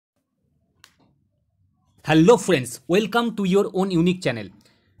Hello friends, welcome to your own unique channel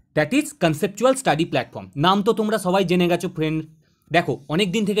that is conceptual study platform. नाम तो তোমরা সবাই জেনে গেছো ফ্রেন্ড। দেখো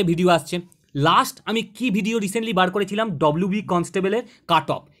অনেক দিন থেকে ভিডিও আসছে। লাস্ট আমি কি ভিডিও রিসেন্টলি বার করেছিলাম WB কনস্টেবলের কাট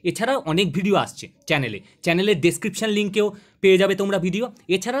অফ। এছাড়াও অনেক ভিডিও আসছে চ্যানেলের ডেসক্রিপশন লিঙ্কেও পেয়ে যাবে তোমরা ভিডিও।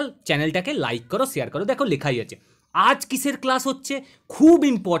 এছাড়াও চ্যানেলটাকে লাইক করো, শেয়ার করো। দেখো লেখাই আছে আজ কিসের ক্লাস হচ্ছে। খুব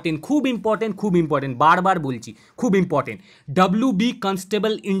ইম্পর্টেন্ট, বারবার বলছি খুব ইম্পর্টেন্ট। WB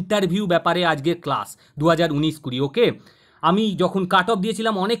কনস্টেবল ইন্টারভিউ ব্যাপারে আজকের ক্লাস 2019-20। ওকে, আমি যখন কাট অফ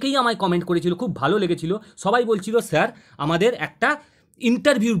দিয়েছিলাম অনেকেই আমায় কমেন্ট করেছিল, খুব ভালো লেগেছিল। সবাই বলছিল স্যার আমাদের একটা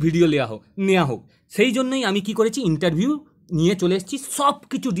ইন্টারভিউর ভিডিও নেওয়া হোক। সেই জন্যই আমি কি করেছি, ইন্টারভিউ নিয়ে চলে এসেছি। সব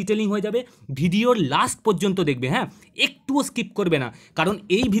কিছু ডিটেলিং হয়ে যাবে, ভিডিওর লাস্ট পর্যন্ত দেখবে। হ্যাঁ, একটুও স্কিপ করবে না, কারণ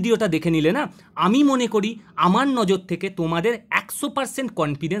এই ভিডিওটা দেখে নিলে না আমি মনে করি আমার নজর থেকে তোমাদের 100%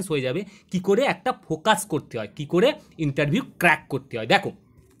 কনফিডেন্স হয়ে যাবে কি করে একটা ফোকাস করতে হয়, কি করে ইন্টারভিউ ক্র্যাক করতে হয়। দেখো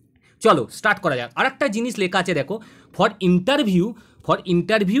চলো স্টার্ট করা যাক। আর একটা জিনিস লেখা আছে দেখো, for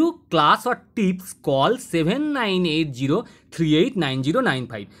interview class or tips call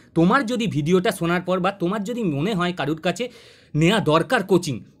 7980389095। তোমার যদি ভিডিওটা শোনার পর বা তোমার যদি মনে হয় কারুর কাছে নেওয়া দরকার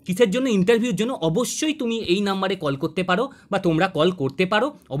কোচিং কিসের জন্য, ইন্টারভিউর জন্য, অবশ্যই তুমি এই নাম্বারে কল করতে পারো বা তোমরা কল করতে পারো।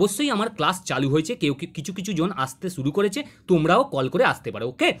 অবশ্যই আমার ক্লাস চালু হয়েছে, কিছু জন আসতে শুরু করেছে, তোমরাও কল করে আসতে পারো।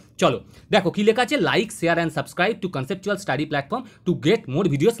 ওকে চলো দেখো কি লেখা আছে, like share and subscribe to conceptual study platform to get more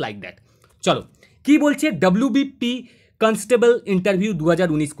videos like that. চলো কি বলছে, WBP constable interview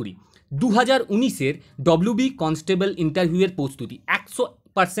 2019-20। WB constable ইন্টারভিউয়ের প্রস্তুতি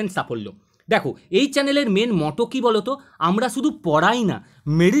 100% সাফল্য। দেখো এই চ্যানেলের মেন মটো কি বলো তো, আমরা শুধু পড়াই না,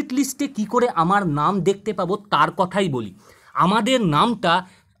 মেরিট লিস্টে কি করে আমার নাম দেখতে পাবো তার কথাই বলি।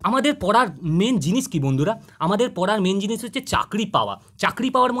 আমাদের পড়ার মেন জিনিস কি বন্ধুরা, আমাদের পড়ার মেন জিনিস হচ্ছে চাকরি পাওয়া। চাকরি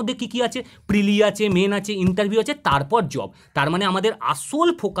পাওয়ার মধ্যে কি কি আছে, প্রিলি আছে, মেন আছে, ইন্টারভিউ আছে, তারপর জব। তার মানে আমাদের আসল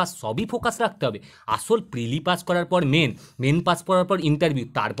ফোকাস, সবই ফোকাস রাখতে হবে। আসল প্রিলি পাস করার পর মেন পাস করার পর ইন্টারভিউ,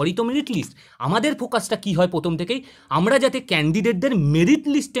 তারপরেই তো মেরিট লিস্ট। আমাদের ফোকাসটা কি হয় প্রথম থেকেই, আমরা যাতে ক্যান্ডিডেটদের মেরিট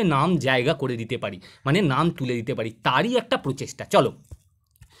লিস্টে নাম জায়গা করে দিতে পারি, মানে নাম তুলে দিতে পারি, তারই একটা প্রচেষ্টা। চলো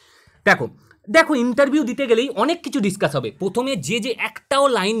দেখো ইন্টারভিউ দিতে গেলেই অনেক কিছু ডিসকাস হবে। প্রথমে যে একটাও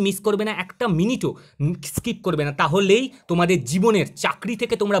লাইন মিস করবে না, একটা মিনিটও স্কিপ করবে না, তাহলেই তোমাদের জীবনের চাকরি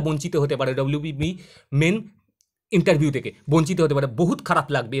থেকে তোমরা বঞ্চিত হতে পারো। WBP মেন ইন্টারভিউ থেকে বঞ্চিত হতে পারে, বহুত খারাপ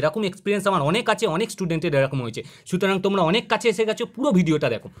লাগবে। এরকম এক্সপিরিয়েন্স আমার অনেক আছে, অনেক স্টুডেন্টের এরকম হয়েছে। সুতরাং তোমরা অনেক কাছে এসে গেছো, পুরো ভিডিওটা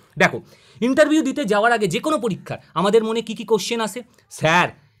দেখো ইন্টারভিউ দিতে যাওয়ার আগে যে কোনো পরীক্ষার আমাদের মনে কি কোশ্চেন আসে, স্যার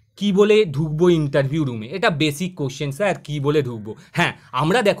কি বলে ঢুকবো ইন্টারভিউ রুমে, এটা বেসিক কোশ্চেন। স্যার কি বলে ঢুকবো। হ্যাঁ,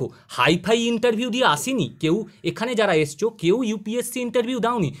 আমরা দেখো হাইফাই ইন্টারভিউ দিয়ে আসিনি কেউ, এখানে যারা এসছো কেউ UPSC ইন্টারভিউ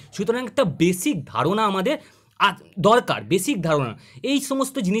দাওনি। সুতরাং একটা বেসিক ধারণা আমাদের দরকার, বেসিক ধারণা। এই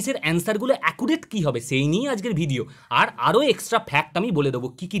সমস্ত জিনিসের অ্যান্সারগুলো অ্যাকুরেট কী হবে সেই নিয়ে আজকের ভিডিও। আরও এক্সট্রা ফ্যাক্ট আমি বলে দেবো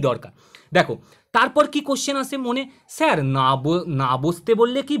কী দরকার। দেখো তারপর কি কোশ্চেন আসে মনে, স্যার না বসতে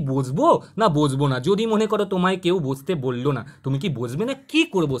বললে কি বসবো না বসবো না। যদি মনে করো তোমায় কেউ বসতে বললো না, তুমি কি বসবে না, কি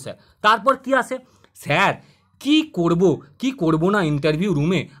করবো স্যার। তারপর কি আসে, স্যার কি করবো না ইন্টারভিউ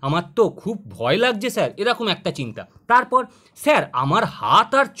রুমে, আমার তো খুব ভয় লাগছে স্যার, এরকম একটা চিন্তা। তারপর স্যার আমার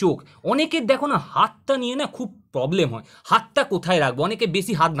হাত আর চোখ, অনেকের দেখো না হাতটা নিয়ে না খুব প্রবলেম হয়, হাতটা কোথায় রাখবো। অনেকে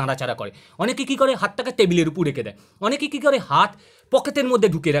বেশি হাত নাড়াচাড়া করে, অনেকে কি করে হাতটাকে টেবিলের উপর রেখে দেয়, অনেকে কি করে হাত পকেটের মধ্যে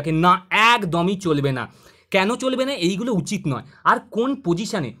ঢুকে রাখে। না, একদমই চলবে না। কেন চলবে না, এইগুলো উচিত নয়। আর কোন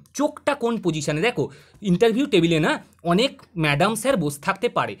পজিশানে, চোখটা কোন পজিশানে, দেখো ইন্টারভিউ টেবিলে না অনেক ম্যাডাম স্যার বসে থাকতে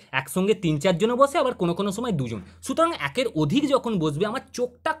পারে, একসঙ্গে 3-4 জনও বসে, আবার কোনো সময় 2 জন। সুতরাং একের অধিক যখন বসবে আমার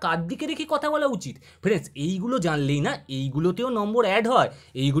চোখটা কার দিকে রেখে কথা বলা উচিত। ফ্রেন্ডস এইগুলো জানলেই না এইগুলোতেও নম্বর অ্যাড হয়,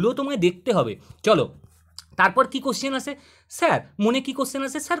 এইগুলোও তোমায় দেখতে হবে। চলো তারপর কি কোশ্চেন আসে, স্যার মনে কি কোশ্চেন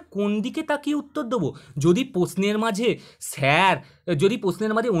আসে, স্যার কোন দিকে তাকিয়ে উত্তর দেবো। যদি প্রশ্নের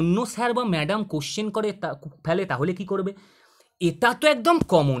মাঝে অন্য স্যার বা ম্যাডাম কোশ্চেন করে ফেলে তাহলে কি করবে। এটা তো একদম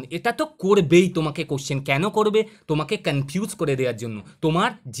কমন, এটা তো করবেই তোমাকে কোশ্চেন। কেন করবে, তোমাকে কনফিউজ করে দেওয়ার জন্য, তোমার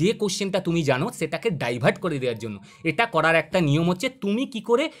যে কোশ্চেনটা তুমি জানো সেটাকে ডাইভার্ট করে দেওয়ার জন্য। এটা করার একটা নিয়ম হচ্ছে তুমি কি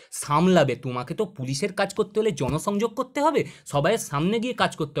করে সামলাবে। তোমাকে তো পুলিশের কাজ করতে হলে জনসংযোগ করতে হবে, সবাইয়ের সামনে গিয়ে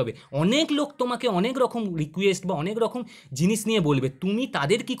কাজ করতে হবে। অনেক লোক তোমাকে অনেক রকম রিকোয়েস্ট বা অনেক রকম জিনিস নিয়ে বলবে, তুমি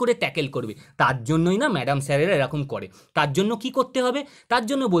তাদের কি করে ট্যাকেল করবে। তার জন্যই না ম্যাডাম স্যারেরা এরকম করে। তার জন্য কি করতে হবে, তার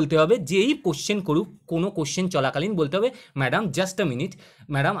জন্য বলতে হবে যেই কোশ্চেন করুক, কোনো কোশ্চেন চলাকালীন বলতে হবে, madam just a minute,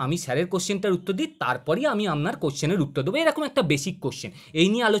 madam আমি স্যারের কোশ্চেনটার উত্তর দিই, তারপরেই আমি আপনার কোশ্চেনের উত্তর দেবো। এরকম একটা বেসিক কোশ্চেন। এই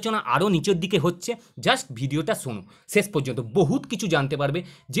নিয়ে আলোচনা আরও নিচের দিকে হচ্ছে, জাস্ট ভিডিওটা শোনো শেষ পর্যন্ত, বহুত কিছু জানতে পারবে।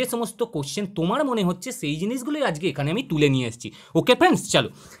 যে সমস্ত কোশ্চেন তোমার মনে হচ্ছে সেই জিনিসগুলোই আজকে এখানে আমি তুলে নিয়ে এসেছি। ওকে ফ্রেন্ডস, চলো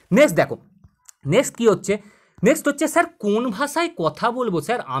নেক্সট দেখো, নেক্সট কী হচ্ছে, নেক্সট হচ্ছে স্যার কোন ভাষায় কথা বলবো?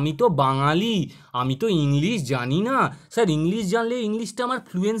 স্যার আমি তো বাঙালি, আমি তো ইংলিশ জানি না স্যার, ইংলিশ জানলে ইংলিশটা আমার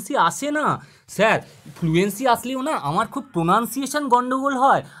ফ্লুয়েন্সি আসে না স্যার, ফ্লুয়েন্সি আসলেও না আমার খুব প্রোনাউন্সিয়েশন গন্ডগোল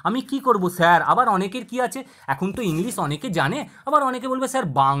হয়, আমি কি করব স্যার? আবার অনেকের কি আছে, এখন তো ইংলিশ অনেকে জানে, আবার অনেকে বলবে স্যার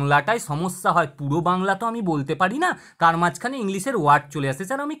বাংলাটায় সমস্যা হয়, পুরো বাংলা তো আমি বলতে পারি না, তার মাঝখানে ইংলিশের ওয়ার্ড চলে আসে,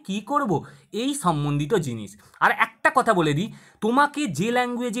 স্যার আমি কি করব? এই সম্বন্ধিত জিনিস। আর একটা কথা বলে দিই, তোমাকে যে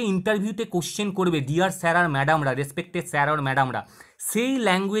ল্যাঙ্গুয়েজে ইন্টারভিউতে কোশ্চেন করবে ডিয়ার স্যার আর ম্যাডামরা, রেসপেক্টেড স্যার আর ম্যাডামরা, সেই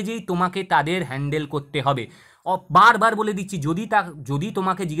ল্যাঙ্গুয়েজেই তোমাকে তাদের হ্যান্ডেল করতে হবে। বারবার বলে দিচ্ছি, যদি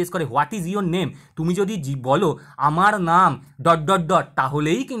তোমাকে জিজ্ঞেস করে হোয়াট ইজ ইয়োর নেম, তুমি যদি বলো আমার নাম ...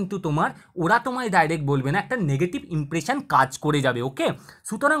 তাহলেই কিন্তু ওরা তোমায় ডাইরেক্ট বলবে না, একটা নেগেটিভ ইমপ্রেশন কাজ করে যাবে। ওকে,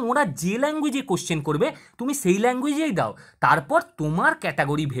 সুতরাং ওরা যে ল্যাঙ্গুয়েজে কোশ্চেন করবে তুমি সেই ল্যাঙ্গুয়েজেই দাও, তারপর তোমার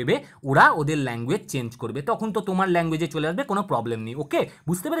ক্যাটাগরি ভেবে ওরা ওদের ল্যাঙ্গুয়েজ চেঞ্জ করবে, তখন তো তোমার ল্যাঙ্গুয়েজে চলে আসবে, কোনো প্রবলেম নেই। ওকে,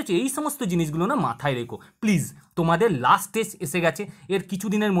 বুঝতে পেরেছো? এই সমস্ত জিনিসগুলো না মাথায় রেখো প্লিজ। তোমাদের লাস্ট টেস্ট এসে গেছে, এর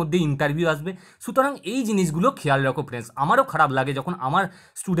কিছুদিনের মধ্যে ইন্টারভিউ আসবে, সুতরাং এই জিনিসগুলো খেয়াল রাখো ফ্রেন্ডস। আমারও খারাপ লাগে যখন আমার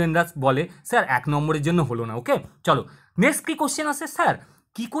স্টুডেন্টরা বলে স্যার 1 নম্বরের জন্য হলো না। ওকে, চলো নেক্সট কি কোশ্চেন আসে, স্যার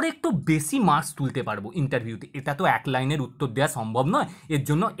কি করে একটু বেশি মার্কস তুলতে পারবো ইন্টারভিউতে? এটা তো 1 লাইনের উত্তর দেওয়া সম্ভব নয়, এর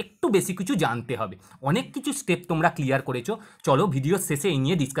জন্য একটু বেশি কিছু জানতে হবে, অনেক কিছু স্টেপ তোমরা ক্লিয়ার করেছো, চলো ভিডিওর শেষে এই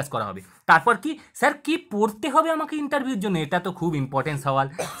নিয়ে ডিসকাস করা হবে। তারপর কি স্যার কি পড়তে হবে আমাকে ইন্টারভিউর জন্য? এটা তো খুব ইম্পর্টেন্ট সওয়াল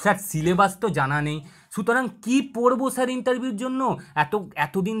স্যার, সিলেবাস তো জানা নেই, সুতরাং কি পড়বো স্যার ইন্টারভিউর জন্য?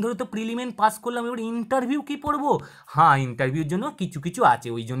 এতদিন ধরে তো প্রিলিমিনারি পাস করলাম, এবার ইন্টারভিউ কি পড়বো? হ্যাঁ, ইন্টারভিউর জন্য কিছু কিছু আছে,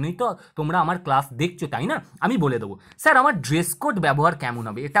 ওই জন্যই তো তোমরা আমার ক্লাস দেখছো, তাই না? আমি বলে দেবো। স্যার আমার ড্রেস কোড ব্যবহার কেমন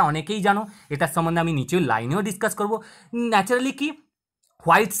হবে? এটা অনেকেই জানো, এটার সম্বন্ধে আমি নিচের লাইনেও ডিসকাস করবো। ন্যাচারালি কি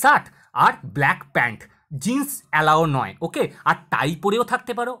হোয়াইট শার্ট আর ব্ল্যাক প্যান্ট, জিন্স অ্যালাও নয়। ওকে, আর টাই পরেও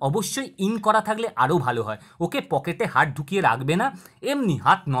থাকতে পারো, অবশ্যই ইন করা থাকলে আরও ভালো হয়। ওকে, পকেটে হাত ঢুকিয়ে রাখবে না, এমনি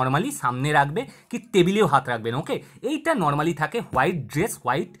হাত নর্মালি সামনে রাখবে, কি টেবিলেও হাত রাখবে না। ওকে, এইটা নর্মালি থাকে। হোয়াইট ড্রেস,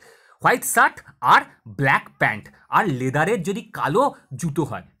 হোয়াইট শার্ট আর ব্ল্যাক প্যান্ট, আর লেদারের যদি কালো জুতো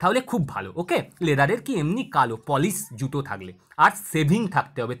হয় তাহলে খুব ভালো। ওকে, লেদারের কি এমনি কালো পলিশ জুতো থাকলে, আর সেভিং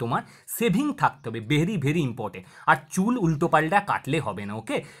থাকতে হবে, তোমার সেভিং থাকতে হবে, ভেরি ভেরি ইম্পর্টেন্ট। আর চুল উল্টোপাল্টা কাটলে হবে না।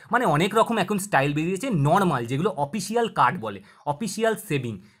 ওকে, মানে অনেক রকম এখন স্টাইল বেরিয়েছে, নর্মাল যেগুলো অফিসিয়াল কাট বলে, অফিসিয়াল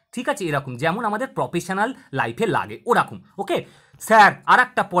সেভিং, ঠিক আছে, এরকম যেমন আমাদের প্রফেশনাল লাইফে লাগে ওরকম। ওকে স্যার, আর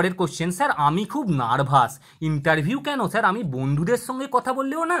একটা পরের কোশ্চেন, স্যার আমি খুব নার্ভাস ইন্টারভিউ কেন? স্যার আমি বন্ধুদের সঙ্গে কথা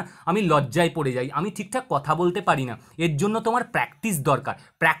বললেও না আমি লজ্জায় পড়ে যাই, আমি ঠিকঠাক কথা বলতে পারি না, এর জন্য তোমার প্র্যাকটিস দরকার।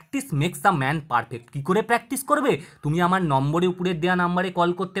 Practice makes a man perfect. কী করে প্র্যাকটিস করবে? তুমি আমার নম্বরে, উপরের দেওয়া নাম্বারে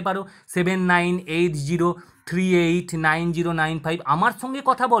কল করতে পারো, 7980389095, আমার সঙ্গে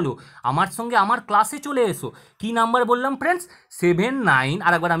কথা বলো, আমার সঙ্গে আমার ক্লাসে চলে এসো। কি নাম্বার বললাম ফ্রেন্ডস? 79,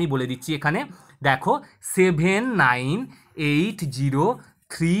 আর একবার আমি বলে দিচ্ছি এখানে দেখো,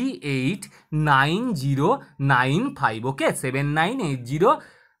 7980389095। ওকে,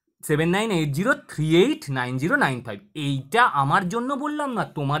 7980389095। এইটা আমার জন্য বললাম না,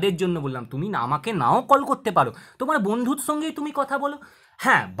 তোমাদের জন্য বললাম। তুমি আমাকে নাও কল করতে পারো, তোমার বন্ধুর সঙ্গেই তুমি কথা বলো।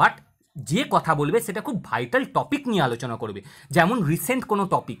 হ্যাঁ, বাট যে কথা বলবে সেটা খুব ভাইটাল টপিক নিয়ে আলোচনা করবে, যেমন রিসেন্ট কোনো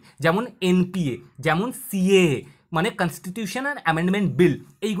টপিক, যেমন এনপিএ, যেমন সিএএ মানে কনস্টিটিউশনাল অ্যামেন্ডমেন্ট বিল,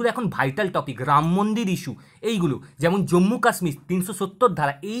 এইগুলো এখন ভাইটাল টপিক। রাম মন্দির ইস্যু, এইগুলো যেমন জম্মু কাশ্মীর 370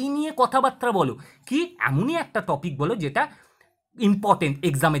 ধারা, এই নিয়ে কথাবার্তা বলো। কি এমনই একটা টপিক বলো যেটা ইম্পর্টেন্ট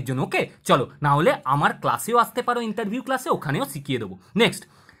এক্সামের জন্য। ওকে, চলো, না হলে আমার ক্লাসেও আসতে পারো, ইন্টারভিউ ক্লাসে, ওখানেও শিখিয়ে দেবো। নেক্সট,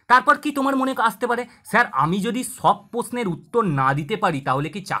 তারপর কি তোমার মনে আসতে পারে, স্যার আমি যদি সব প্রশ্নের উত্তর না দিতে পারি তাহলে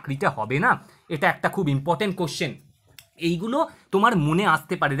কি চাকরিটা হবে না? এটা একটা খুব ইম্পর্টেন্ট কোশ্চেন, এইগুলো তোমার মনে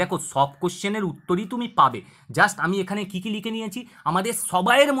আসতে পারে। দেখো, সব কোশ্চেনের উত্তরই তুমি পাবে, জাস্ট আমি এখানে কী কী লিখে নিয়েছি, আমাদের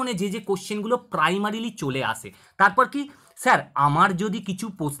সবাইয়ের মনে যে যে কোশ্চেনগুলো প্রাইমারিলি চলে আসে। তারপর কি, স্যার আমার যদি কিছু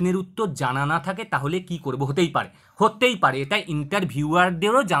প্রশ্নের উত্তর জানা না থাকে তাহলে কি করব? হতেই পারে, এটা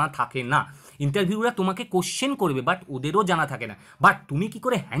ইন্টারভিউয়ারদেরও জানা থাকে না। ইন্টারভিউরা তোমাকে কোশ্চেন করবে, বাট ওদেরও জানা থাকে না, বাট তুমি কি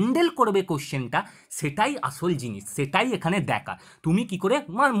করে হ্যান্ডেল করবে কোশ্চেনটা, সেটাই আসল জিনিস, সেটাই এখানে দেখা। তুমি কি করে,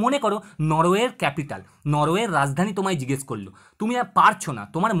 মনে করো নরওয়ের ক্যাপিটাল, নরওয়ের রাজধানী তোমায় জিজ্ঞেস করলো, তুমি আর পারছো না,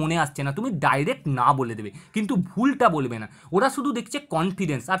 তোমার মনে আসছে না, তুমি ডাইরেক্ট না বলে দেবে, কিন্তু ভুলটা বলবে না। ওরা শুধু দেখছে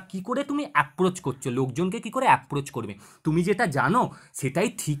কনফিডেন্স, আর কি করে তুমি অ্যাপ্রোচ করছো, লোকজনকে কি করে অ্যাপ্রোচ করবে, তুমি যেটা জানো সেটাই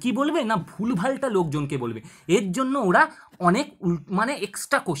ঠিকই বলবে না ভুলভালটা লোকজনকে বলবে, এর জন্য ওরা অনেক মানে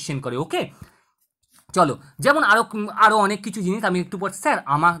এক্সট্রা কোশ্চেন করে। ওকে, চলো, যেমন আরও অনেক কিছু জিনিস আমি একটু পর। স্যার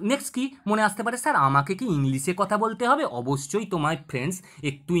আমার নেক্সট কি মনে আসতে পারে, স্যার আমাকে কি ইংলিশে কথা বলতে হবে? অবশ্যই তোমার ফ্রেন্ডস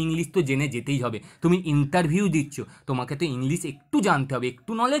একটু ইংলিশ তো জেনে যেতেই হবে, তুমি ইন্টারভিউ দিচ্ছ, তোমাকে তো ইংলিশ একটু জানতে হবে,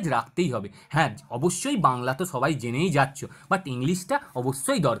 একটু নলেজ রাখতেই হবে। হ্যাঁ অবশ্যই বাংলা তো সবাই জেনেই যাচ্ছ, বাট ইংলিশটা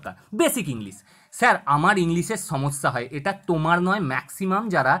অবশ্যই দরকার, বেসিক ইংলিশ। স্যার আমার ইংলিশের সমস্যা হয়, এটা তোমার নয়, ম্যাক্সিমাম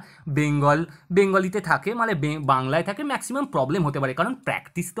যারা বেঙ্গলিতে থাকে মানে বাংলায় থাকে ম্যাক্সিমাম প্রবলেম হতে পারে, কারণ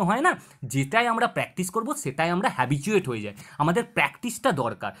প্র্যাকটিস তো হয় না, যেটাই আমরা প্র্যাকটিস করব সেটাই আমরা হ্যাবিচুয়েট হয়ে যাই, আমাদের প্র্যাকটিসটা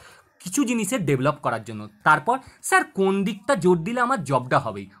দরকার কিছু জিনিসের ডেভেলপ করার জন্য। তারপর স্যার কোন দিকটা জোর দিলে আমার জবটা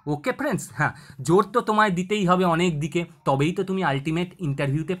হবেই? ওকে ফ্রেন্ডস, হ্যাঁ জোর তো তোমায় দিতেই হবে অনেক দিকে, তবেই তো তুমি আলটিমেট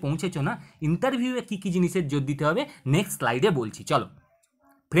ইন্টারভিউতে পৌঁছেছো না। ইন্টারভিউয়ে কী কী জিনিসের জোর দিতে হবে নেক্সট স্লাইডে বলছি। চলো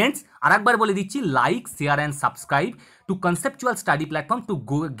ফ্রেন্ডস আরেকবার বলে দিচ্ছি, like share and subscribe to conceptual study platform to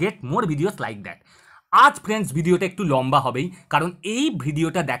get more videos like that. আজ ফ্রেন্ডস ভিডিওটা একটু লম্বা হবেই, কারণ এই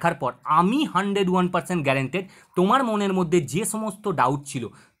ভিডিওটা দেখার পর আমি 101% গ্যারেন্টেড তোমার মনের মধ্যে যে সমস্ত ডাউট ছিল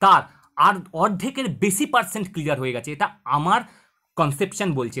তার আর অর্ধেকের বেশি পার্সেন্ট ক্লিয়ার হয়ে গেছে। এটা আমার কনসেপশন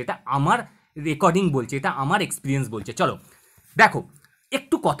বলছে, এটা আমার রেকর্ডিং বলছে, এটা আমার এক্সপিরিয়েন্স বলছে। চলো দেখো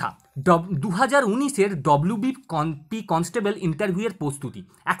একটু কথা, 2019-এর WBP কনস্টেবল ইন্টারভিউয়ের প্রস্তুতি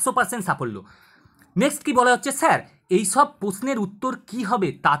 100% সাফল্য। নেক্সট কি বলা হচ্ছে, স্যার এই সব প্রশ্নের উত্তর কি হবে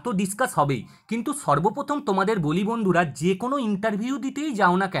তা তো ডিসকাস হবেই, কিন্তু সর্বপ্রথম তোমাদের বলি বন্ধুরা, যে কোনো ইন্টারভিউ দিতেই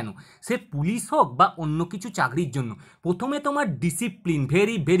যাও না কেন, সে পুলিশ হোক বা অন্য কিছু চাকরির জন্য, প্রথমে তোমার discipline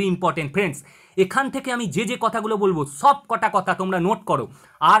very very important friends. এখান থেকে আমি যে যে কথাগুলো বলবো সব কটা কথা তোমরা নোট করো,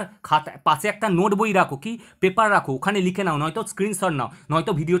 আর খাতা পাশে একটা নোট বই রাখো, কি পেপার রাখো, ওখানে লিখে নাও, নয়তো স্ক্রিনশট নাও,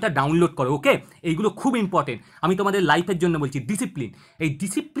 নয়তো ভিডিওটা ডাউনলোড করো। ওকে, এইগুলো খুব ইম্পর্টেন্ট, আমি তোমাদের লাইফের জন্য বলছি। ডিসিপ্লিন, এই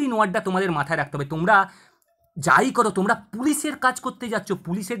ডিসিপ্লিন ওয়ার্ডটা তোমাদের মাথায় রাখতে হবে। তোমরা যাই করো, তোমরা পুলিশের কাজ করতে যাচ্ছ,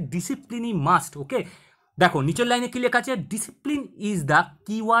 পুলিশের ডিসিপ্লিনই মাস্ট। ওকে, দেখো নিচের লাইনে কি লেখা আছে, discipline is the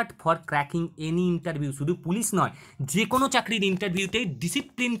keyword for cracking any interview. শুধু পুলিশ নয়, যে কোনো চাকরির ইন্টারভিউতে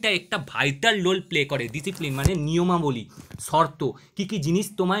ডিসিপ্লিনটা একটা ভাইটাল রোল প্লে করে। ডিসিপ্লিন মানে নিয়মাবলী, শর্ত, কী কী জিনিস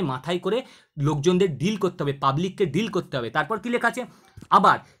তোমায় মাথায় করে লোকজনদের ডিল করতে হবে, পাবলিককে ডিল করতে হবে। তারপর কি লেখা আছে,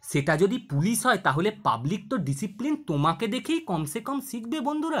 আবার সেটা যদি পুলিশ হয় তাহলে পাবলিক তো ডিসিপ্লিন তোমাকে দেখেই কমসে কম শিখবে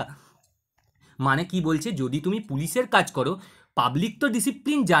বন্ধুরা। মানে কি বলছে, যদি তুমি পুলিশের কাজ করো, পাবলিক তো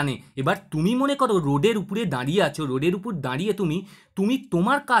ডিসিপ্লিন জানে। এবার তুমি মনে করো রোডের উপরে দাঁড়িয়ে আছো, রোডের উপর দাঁড়িয়ে তুমি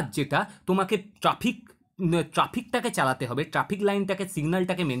তোমার কাজ যেটা, তোমাকে ট্রাফিকটাকে চালাতে হবে, ট্রাফিক লাইনটাকে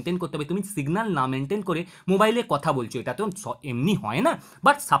সিগন্যালটাকে মেনটেন করতে হবে। তুমি সিগন্যাল না মেনটেন করে মোবাইলে কথা বলছো, এটা তো এমনি হয় না,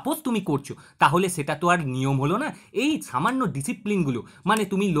 বাট সাপোজ তুমি করছো, তাহলে সেটা তো আর নিয়ম হলো না। এই সামান্য ডিসিপ্লিনগুলো, মানে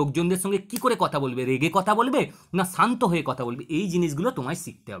তুমি লোকজনদের সঙ্গে কি করে কথা বলবে, রেগে কথা বলবে না শান্ত হয়ে কথা বলবে, এই জিনিসগুলো তোমায়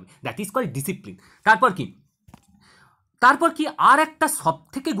শিখতে হবে। That is called discipline. তারপর কি আর একটা সব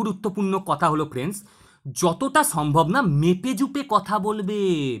থেকে গুরুত্বপূর্ণ কথা হলো ফ্রেন্ডস, যতটা সম্ভব না মেপে জুপে কথা বলবে,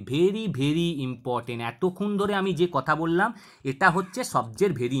 ভেরি ভেরি ইম্পর্টেন্ট। এতক্ষণ ধরে আমি যে কথা বললাম এটা হচ্ছে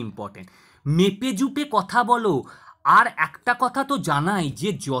সবচেয়ে ভেরি ইম্পর্টেন্ট, মেপে জুপে কথা বলো। আর একটা কথা তো জানাই, যে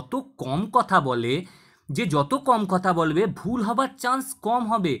যত কম কথা বলবে ভুল হবার চান্স কম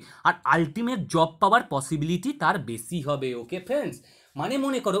হবে, আর আলটিমেট জব পাওয়ার পসিবিলিটি তার বেশি হবে। ওকে ফ্রেন্ডস, মানে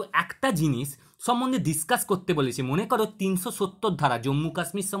মনে করো একটা জিনিস সম্বন্ধে ডিসকাস করতে বলেছে, মনে করো 370 ধারা জম্মু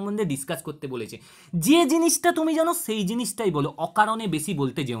কাশ্মীর সম্বন্ধে ডিসকাস করতে বলেছে, যে জিনিসটা তুমি জানো সেই জিনিসটাই বলো, অকারণে বেশি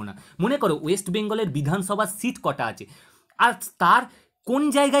বলতে যেও না। মনে করো ওয়েস্ট বেঙ্গলের বিধানসভার সিট কটা আছে আর তার কোন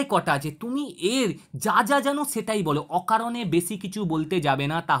জায়গায় কটা আছে, তুমি এর যা যা জানো সেটাই বলো, অকারণে বেশি কিছু বলতে যাবে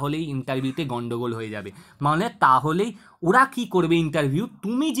না, তাহলেই ইন্টারভিউতে গন্ডগোল হয়ে যাবে। মানে তাহলেই ওরা কি করবে, ইন্টারভিউ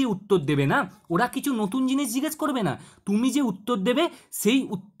তুমি যে উত্তর দেবে না, ওরা কিছু নতুন জিনিস জিজ্ঞেস করবে না, তুমি যে উত্তর দেবে সেই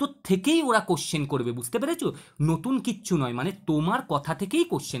উত্তর থেকেই ওরা কোশ্চেন করবে, বুঝতে পেরেছো? নতুন কিচ্ছু নয়, মানে তোমার কথা থেকেই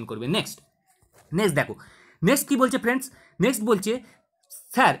কোশ্চেন করবে। নেক্সট দেখো, নেক্সট কি বলছে ফ্রেন্ডস, নেক্সট বলছে,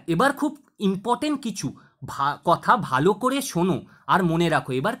 স্যার এবার খুব ইম্পর্টেন্ট কিছু কথা ভালো করে শোনো আর মনে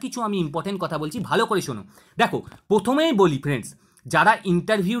রাখো। এবার কিছু আমি ইম্পর্টেন্ট কথা বলছি, ভালো করে শোনো। দেখো প্রথমেই বলি ফ্রেন্ডস, যারা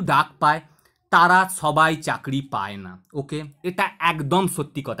ইন্টারভিউ ডাক পায় তারা সবাই চাকরি পায় না। ওকে, এটা একদম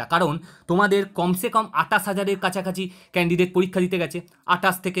সত্যি কথা, কারণ তোমাদের কমসে কম 28,000-এর কাছাকাছি ক্যান্ডিডেট পরীক্ষা দিতে গেছে,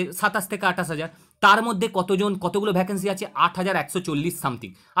 27 থেকে 28,000, তার মধ্যে কতগুলো ভ্যাকেন্সি আছে, 8,140 সামথিং,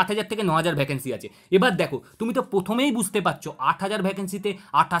 8,000 থেকে 9,000 ভ্যাকেন্সি আছে। এবার দেখো তুমি তো প্রথমেই বুঝতে পারছো 8,000 ভ্যাকেন্সিতে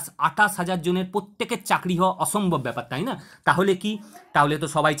 28,000 জনের প্রত্যেকের চাকরি হওয়া অসম্ভব ব্যাপার, তাই না? তাহলে তো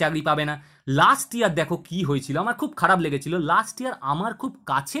সবাই চাকরি পাবে না। লাস্ট ইয়ার দেখো কি হয়েছিল, আমার খুব খারাপ লেগেছিল। লাস্ট ইয়ার আমার খুব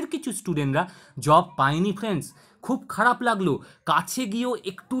কাছের কিছু স্টুডেন্টরা জব পায়নি ফ্রেন্ডস, খুব খারাপ লাগলো। কাছে গিয়েও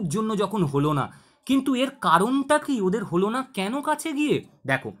একটুর জন্য যখন হলো না, কিন্তু এর কারণটা কি, ওদের হলো না কেন কাছে গিয়ে?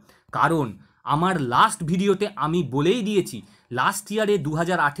 দেখো কারণ আমার লাস্ট ভিডিওতে আমি বলেই দিয়েছি, লাস্ট ইয়ারে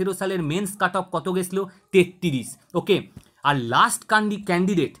 2018 সালের মেন্স কাট অফ কত গেছিল, 33। ওকে, আর last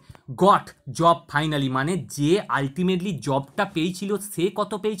candidate goat job finally, মানে যে আলটিমেটলি জবটা পেয়েছিল সে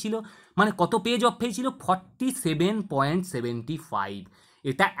কত পেয়েছিল, মানে কত পেয়ে জব পেয়েছিল, 47.75।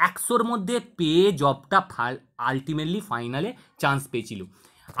 এটা 100-র মধ্যে পেয়ে জবটা আলটিমেটলি ফাইনালে চান্স পেয়েছিল।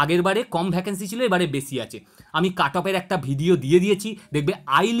 আগের বারে কম ভ্যাকেন্সি ছিল, এবারে বেশি আছে। আমি কাট অফের একটা ভিডিও দিয়ে দিয়েছি, দেখবে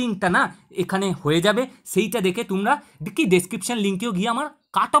আই লিঙ্কটা না এখানে হয়ে যাবে, সেইটা দেখে তোমরা কি ডেসক্রিপশন লিঙ্কেও গিয়ে আমার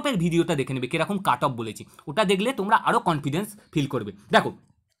কাট অফের ভিডিওটা দেখে নেবে, কিরকম কাট অফ বলেছি, ওটা দেখলে তোমরা আরও কনফিডেন্স ফিল করবে। দেখো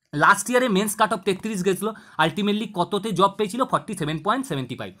লাস্ট ইয়ারে মেন্স কাট অফ 33 গেছিলো, আলটিমেটলি কততে জব পেয়েছিল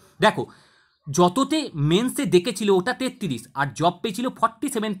 47.75। দেখো যততে মেন্সে দেখেছিল ওটা 33 আর জব পেয়েছিল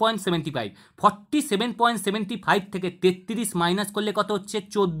 47.75। 47.75 থেকে 33 মাইনাস করলে কত হচ্ছে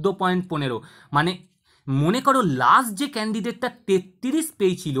 14.15। মানে মনে করো লাস্ট যে ক্যান্ডিডেটটা 33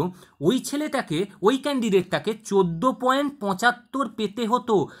 পেয়েছিল ওই ছেলেটাকে, ওই ক্যান্ডিডেটটাকে 14.75 পেতে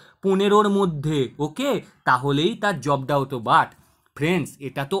হতো 15-র মধ্যে, ওকে, তাহলেই তার জবটা হতো। বাট ফ্রেন্ডস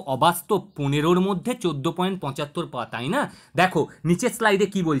এটা তো অবাস্তব, 15-র মধ্যে 14.75 পাওয়া, তাই না? দেখো নিচের স্লাইডে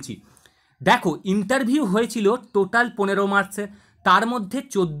কি বলছি, দেখো ইন্টারভিউ হয়েছিল টোটাল 15 মার্কসের, তার মধ্যে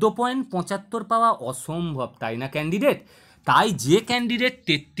 14.75 পাওয়া অসম্ভব, তাই না ক্যান্ডিডেট? তাই যে ক্যান্ডিডেট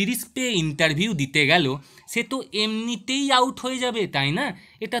 33 পেয়ে ইন্টারভিউ দিতে গেল সে তো এমনিতেই আউট হয়ে যাবে, তাই না?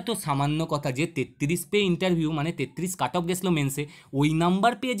 এটা তো সামান্য কথা, যে 33 পেয়ে ইন্টারভিউ মানে 33 কাট অফ গেছিলো মেন্সে, ওই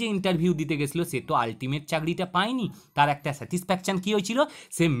নাম্বার পেয়ে যে ইন্টারভিউ দিতে গেছিলো সে তো আলটিমেট চাকরিটা পায়নি। তার একটা স্যাটিসফ্যাকশান কী হয়েছিল,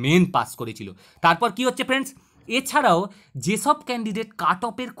 সে মেন পাস করেছিল। তারপর কি হচ্ছে ফ্রেন্ডস, এছাড়াও যেসব ক্যান্ডিডেট কাট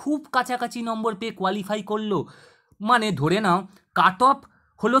অফের খুব কাছাকাছি নম্বর পেয়ে কোয়ালিফাই করলো, মানে ধরে নাও কাট অফ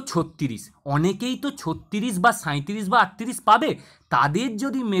হলো 36, অনেকেই তো 36 বা 37 বা 38 পাবে, তাদের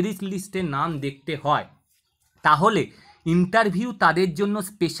যদি মেরিট লিস্টে নাম দেখতে হয় তাহলে ইন্টারভিউ তাদের জন্য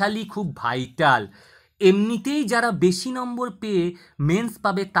স্পেশালি খুব ভাইটাল। এমনিতেই যারা বেশি নম্বর পেয়ে মেন্স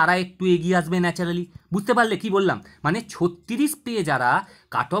পাবে তারা একটু এগিয়ে আসবে ন্যাচারালি। বুঝতে পারলে কি বললাম? মানে 36 পেয়ে যারা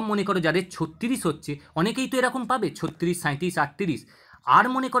কাট অফ, মনে করো যাদের 36 হচ্ছে, অনেকেই তো এরকম পাবে 36, 37, 38, আর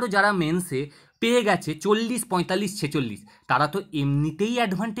মনে করো যারা মেন্সে পেয়ে গেছে 40, 45, 46, তারা তো এমনিতেই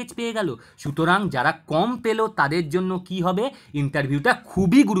অ্যাডভান্টেজ পেয়ে গেল। সুতরাং যারা কম পেলো তাদের জন্য কি হবে, ইন্টারভিউটা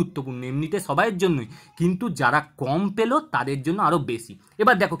খুবই গুরুত্বপূর্ণ, এমনিতে সবাইয়ের জন্যই, কিন্তু যারা কম পেলো তাদের জন্য আরও বেশি।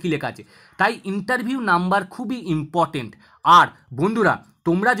 এবার দেখো কী লেখা আছে, তাই ইন্টারভিউ নাম্বার খুবই ইম্পর্টেন্ট। আর বন্ধুরা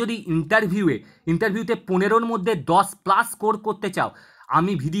তোমরা যদি ইন্টারভিউতে 15-র মধ্যে 10+ স্কোর করতে চাও,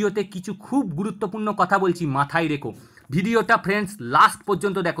 আমি ভিডিওতে কিছু খুব গুরুত্বপূর্ণ কথা বলছি, মাথায় রেখো ভিডিওটা ফ্রেন্ডস লাস্ট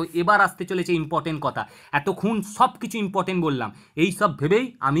পর্যন্ত দেখো। এবার আসতে চলেছে ইম্পর্টেন্ট কথা, এতক্ষণ সব কিছু ইম্পর্টেন্ট বললাম, এই সব ভেবেই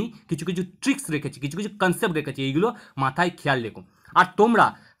আমি কিছু কিছু ট্রিক্স রেখেছি, কিছু কিছু কনসেপ্ট রেখেছি, এইগুলো মাথায় খেয়াল রেখো। আর তোমরা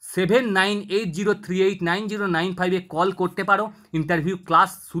 7980389095 কল করতে পারো, ইন্টারভিউ ক্লাস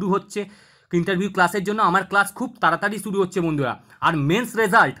শুরু হচ্ছে। ইন্টারভিউ ক্লাসের জন্য আমার ক্লাস খুব তাড়াতাড়ি শুরু হচ্ছে বন্ধুরা। আর মেন্স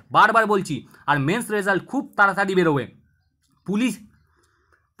রেজাল্ট, বারবার বলছি, আর মেন্স রেজাল্ট খুব তাড়াতাড়ি বেরোবে।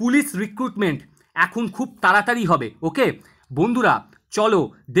 পুলিশ রিক্রুটমেন্ট এখন খুব তাড়াতাড়ি হবে, ওকে বন্ধুরা। চলো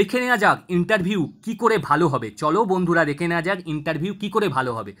দেখে নেওয়া যাক ইন্টারভিউ কি করে ভালো হবে, চলো বন্ধুরা দেখে নেওয়া যাক ইন্টারভিউ কি করে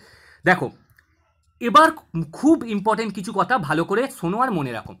ভালো হবে। দেখো এবার খুব ইম্পর্টেন্ট কিছু কথা ভালো করে শোনো আর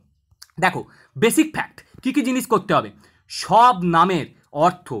মনে রাখো। দেখো বেসিক ফ্যাক্ট, কী কী জিনিস করতে হবে। সব নামের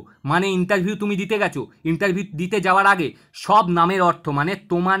অর্থ, মানে ইন্টারভিউ তুমি দিতে গেছো, ইন্টারভিউ দিতে যাওয়ার আগে সব নামের অর্থ, মানে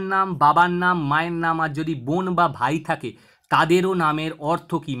তোমার নাম, বাবার নাম, মায়ের নাম, আর যদি বোন বা ভাই থাকে তাদেরও নামের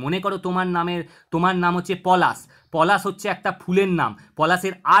অর্থ কী। মনে করো তোমার নাম হচ্ছে পলাশ, পলাশ হচ্ছে একটা ফুলের নাম,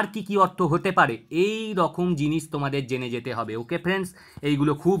 পলাশের আর কি কি অর্থ হতে পারে, এই রকম জিনিস তোমাদের জেনে যেতে হবে, ওকে ফ্রেন্ডস,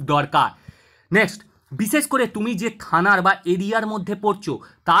 এইগুলো খুব দরকার। নেক্সট, বিশেষ করে তুমি যে থানার বা এরিয়ার মধ্যে পড়ছো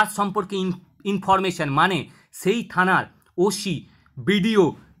তার সম্পর্কে ইনফরমেশান, মানে সেই থানার ওসি, বিডিও,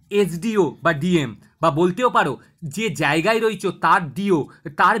 এসডিও বা ডিএম, বা বলতেও পারো যে জায়গায় রয়েছো তার ডিও,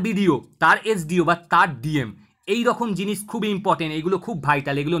 তার বিডিও, তার এসডিও বা তার ডিএম, এই রকম জিনিস খুব ইম্পর্টেন্ট, এগুলো খুব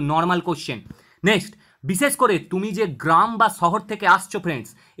ভাইটাল, এগুলো নর্মাল কোশ্চেন। নেক্সট, বিশেষ করে তুমি যে গ্রাম বা শহর থেকে আসছো ফ্রেন্ডস,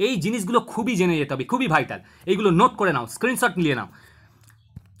 এই জিনিসগুলো খুবই জেনে যেতে হবে, খুবই ভাইটাল, এইগুলো নোট করে নাও, স্ক্রিনশট নিয়ে নাও,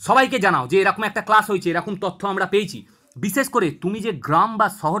 সবাইকে জানাও যে এরকম একটা ক্লাস হয়েছে, এরকম তথ্য আমরা পেয়েছি। বিশেষ করে তুমি যে গ্রাম বা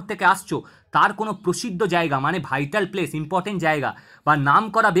শহর থেকে আসছো তার কোনো প্রসিদ্ধ জায়গা, মানে ভাইটাল প্লেস, ইম্পর্টেন্ট জায়গা বা নাম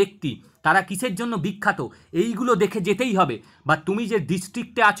করা ব্যক্তি, তারা কিসের জন্য বিখ্যাত, এইগুলো দেখে যেতেই হবে। বা তুমি যে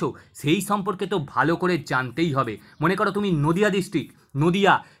ডিস্ট্রিক্টে আছো সেই সম্পর্কে তো ভালো করে জানতেই হবে। মনে করো তুমি নদিয়া ডিস্ট্রিক্ট,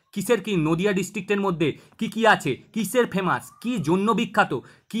 নদিয়া নদিয়া ডিস্ট্রিক্টের মধ্যে কি কি আছে, কিসের ফেমাস, কি জন্য বিখ্যাত,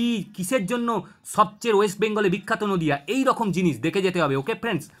 কিসের জন্য সবচেয়ে ওয়েস্ট বেঙ্গলে বিখ্যাত নদিয়া, এই রকম জিনিস দেখে যেতে হবে, ওকে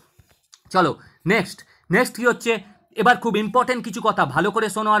ফ্রেন্ডস। চলো নেক্সট কি হচ্ছে, এবার খুব ইম্পর্টেন্ট কিছু কথা ভালো করে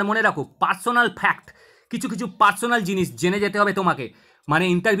শোনো আর মনে রাখো। পার্সোনাল ফ্যাক্ট, কিছু পার্সোনাল জিনিস জেনে যেতে হবে তোমাকে, মানে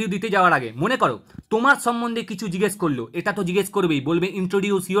ইন্টারভিউ দিতে যাওয়ার আগে। মনে করো তোমার সম্বন্ধে কিছু জিজ্ঞেস করলো, এটা তো জিজ্ঞেস করবেই, বলবে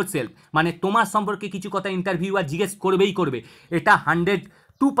ইন্ট্রোডিউস ইউর সেলফ, মানে তোমার সম্পর্কে কিছু কথা ইন্টারভিউ আর জিজ্ঞেস করবে, এটা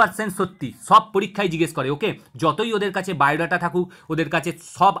 102% সত্যি, সব পরীক্ষায় জিজ্ঞেস করে, ওকে। যতই ওদের কাছে বায়োডাটা থাকুক, ওদের কাছে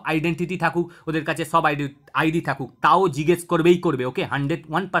সব আইডেন্টিটি থাকুক, ওদের কাছে সব আইডি থাকুক, তাও জিজ্ঞেস করবে, ওকে,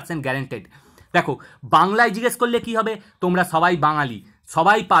 101% গ্যারেন্টেড। দেখো বাংলায় জিজ্ঞেস করলে কি হবে, তোমরা সবাই বাঙালি,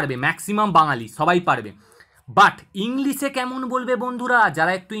 সবাই পারবে, ম্যাক্সিমাম বাঙালি সবাই পারবে। বাট ইংলিশে কেমন বলবে বন্ধুরা,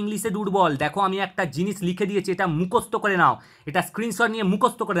 যারা একটু ইংলিশে দুর্বল, দেখো আমি একটা জিনিস লিখে দিয়েছি, এটা মুখস্থ করে নাও, এটা স্ক্রিনশট নিয়ে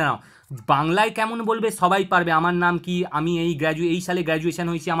মুখস্থ করে নাও। বাংলায় কেমন বলবে সবাই পারবে, আমার নাম কি, আমি এই সালে গ্র্যাজুয়েশন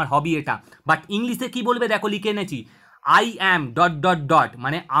হয়েছি, আমার হবি এটা। বাট ইংলিশে কি বলবে দেখো লিখে এনেছি, I am dot dot dot,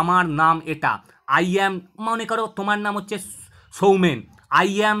 মানে আমার নাম এটা। আই অ্যাম, মনে করো তোমার নাম হচ্ছে Soumen, I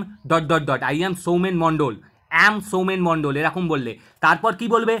am dot dot dot, I am Soumen মণ্ডল, অ্যাম সৌমেন মণ্ডল, এরকম বললে। তারপর কি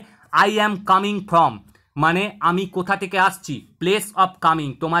বলবে, আই অ্যাম কামিং ফ্রম, মানে আমি কোথা থেকে আসছি, প্লেস অফ কামিং,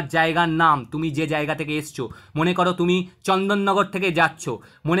 তোমার জায়গার নাম, তুমি যে জায়গা থেকে এসছো। মনে করো তুমি চন্দননগর থেকে যাচ্ছ,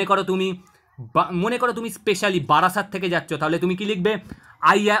 মনে করো তুমি স্পেশালি বারাসাত থেকে যাচ্ছ, তাহলে তুমি কি লিখবে,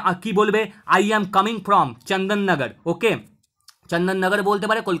 কি বলবে, I am coming from Chandannagar. ওকে, চন্দননগর বলতে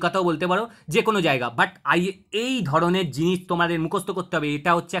পারে, কলকাতাও বলতে পারো, যে কোনো জায়গা। বাট এই ধরনের জিনিস তোমাদের মুখস্থ করতে হবে,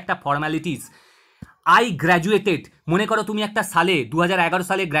 এটা হচ্ছে একটা ফর্ম্যালিটিস। আই গ্র্যাজুয়েটেড, মনে করো তুমি একটা সালে 2011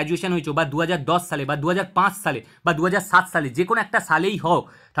 সালে গ্র্যাজুয়েশন হয়েছো, বা 2010 সালে, বা 2005 সালে, বা 2007 সালে, যে কোনো একটা সালেই হও,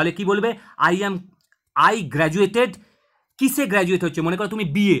 তাহলে কি বলবে, আই গ্র্যাজুয়েটেড, কিসে গ্র্যাজুয়েট হচ্ছে, মনে করো তুমি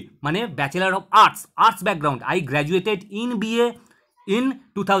বিএ, মানে bachelor of arts background, I graduated in BA in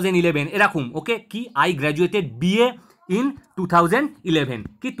 2011, এরকম। ওকে, কি আই গ্র্যাজুয়েটেড বিএ ইন 2011,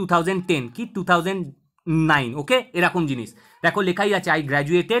 কি 2010, কি 2009, ওকে, এরকম জিনিস দেখো লেখাই আছে, I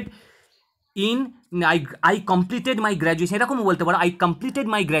graduated in, I completed my graduation, এরকমও বলতে পারো, I completed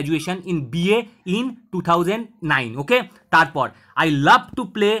my graduation in BA in 2009। ওকে, তারপর আই লাভ টু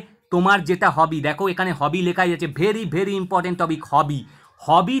প্লে, তোমার যেটা হবি, দেখো এখানে হবি লেখাই আছে, ভেরি ভেরি ইম্পর্টেন্ট টপিক,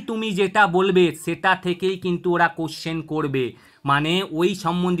 হবি তুমি যেটা বলবে সেটা থেকেই কিন্তু ওরা কোশ্চেন করবে, মানে ওই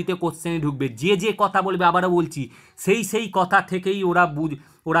সম্বন্ধিত কোশ্চেনে ঢুকবে, যে কথা বলবে, আবারও বলছি, সেই কথা থেকেই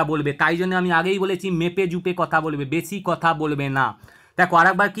ওরা বলবে। তাই জন্য আমি আগেই বলেছি, মেপে জুপে কথা বলবে, বেশি কথা বলবে না। দেখো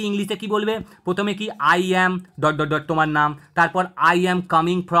আরেকবার কি ইংলিশে কি বলবে, প্রথমে কি I am dot dot dot তোমার নাম, তারপর আই অ্যাম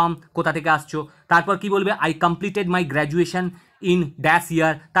কামিং ফ্রম, কোথা থেকে আসছো, তারপর কি বলবে, I completed my graduation in dash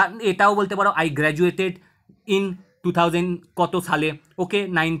ইয়ার, এটাও বলতে পারো, আই গ্র্যাজুয়েটেড ইন 2000 কত সালে, ওকে,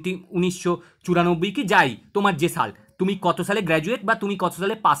 1994 কি যাই, তোমার যে সাল, তুমি কত সালে গ্র্যাজুয়েট, বা তুমি কত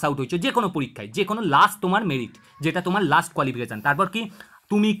সালে পাস আউট হয়েছো, যে কোনো পরীক্ষায়, যে কোনো লাস্ট তোমার মেরিট, যেটা তোমার লাস্ট কোয়ালিফিকেশান। তারপর কি,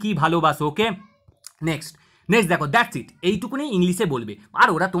 তুমি কি ভালোবাসো। ওকে, নেক্সট দেখো, দ্যাটস ইট, এইটুকুনি ইংলিশে বলবে। আর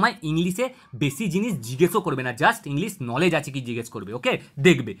ওরা তোমায় ইংলিশে বেশি জিনিস জিজ্ঞেসও করবে না, জাস্ট ইংলিশ নলেজ আছে কি জিজ্ঞেস করবে। ওকে,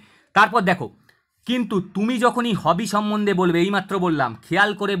 দেখবে। তারপর দেখো, কিন্তু তুমি যখনই হবি সম্বন্ধে বলবে, এইমাত্র বললাম,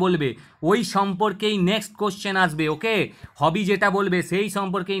 খেয়াল করে বলবে, ওই সম্পর্কেই নেক্সট কোশ্চেন আসবে। ওকে, হবি যেটা বলবে সেই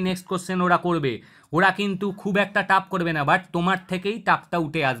সম্পর্কেই নেক্সট কোশ্চেন ওরা করবে, ওরা কিন্তু খুব একটা টাফ করবে না, বাট তোমার থেকেই টাফটা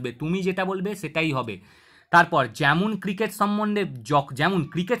উঠে আসবে, তুমি যেটা বলবে সেটাই হবে। তারপর যেমন ক্রিকেট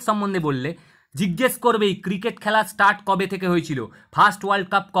সম্বন্ধে বললে জিজ্ঞেস করবেই, ক্রিকেট খেলা স্টার্ট কবে থেকে হয়েছিল, ফার্স্ট ওয়ার্ল্ড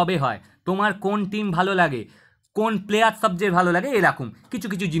কাপ কবে হয়, তোমার কোন টিম ভালো লাগে, কোন প্লেয়ার সবচেয়ে ভালো লাগে, এরকম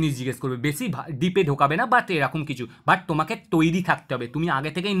কিছু জিনিস জিজ্ঞেস করবে, বেশি ডিপে ঢোকাবে না, বাট এরকম কিছু। বাট তোমাকে তৈরি থাকতে হবে, তুমি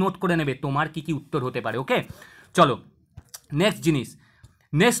আগে থেকেই নোট করে নেবে তোমার কি উত্তর হতে পারে। ওকে, চলো নেক্সট জিনিস,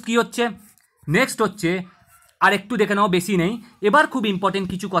 নেক্সট হচ্ছে আর একটু দেখে নাও, বেশি নেই এবার, খুব ইম্পর্টেন্ট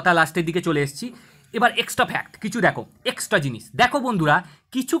কিছু কথা, লাস্টের দিকে চলে এসেছি। এবার এক্সট্রা ফ্যাক্ট কিছু দেখো, এক্সট্রা জিনিস দেখো বন্ধুরা,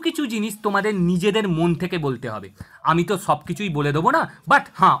 কিছু জিনিস তোমাদের নিজেদের মন থেকে বলতে হবে। আমি তো সব কিছুই বলে দেবো না, বাট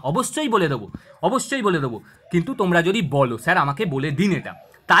হ্যাঁ অবশ্যই বলে দেবো, কিন্তু তোমরা যদি বলো স্যার আমাকে বলে দিন এটা,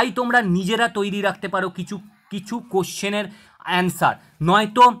 তাই তোমরা নিজেরা তৈরি রাখতে পারো কিছু কোশ্চেনের অ্যান্সার,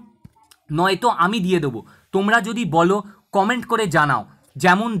 নয়তো আমি দিয়ে দেবো। তোমরা যদি বলো কমেন্ট করে জানাও,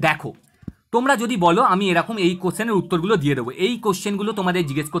 যেমন দেখো তোমরা যদি বলো আমি এরকম এই কোশ্চেনের উত্তরগুলো দিয়ে দেবো, এই কোশ্চেনগুলো তোমাদের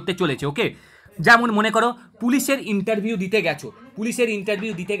জিজ্ঞেস করতে চলেছে। ওকে, যেমন মনে করো পুলিশের ইন্টারভিউ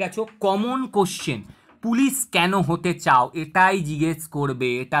দিতে গেছো, কমন কোশ্চেন, পুলিশ কেন হতে চাও, এটাই জিজ্ঞেস করবে।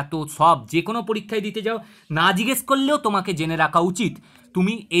 এটা তো সব যে কোনো পরীক্ষায় দিতে যাও, না জিজ্ঞেস করলেও তোমাকে জেনে রাখা উচিত,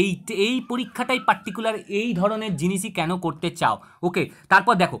 তুমি এই পরীক্ষাটাই পার্টিকুলার এই ধরনের জিনিসই কেন করতে চাও। ওকে,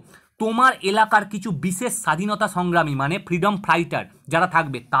 তারপর দেখো তোমার এলাকার কিছু বিশেষ স্বাধীনতা সংগ্রামী, মানে ফ্রিডম ফাইটার যারা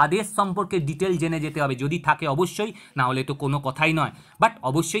থাকবে, তাদের সম্পর্কে ডিটেল জেনে যেতে হবে, যদি থাকে অবশ্যই, না হলে তো কোনো কথাই নয়, বাট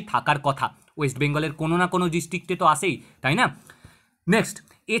অবশ্যই থাকার কথা, ওয়েস্ট বেঙ্গলের কোনো না কোনো ডিস্ট্রিক্টে তো আসেই, তাই না। নেক্সট,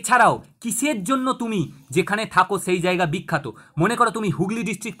 এছাড়াও কিসের জন্য তুমি যেখানে থাকো সেই জায়গা বিখ্যাত, মনে করো তুমি হুগলি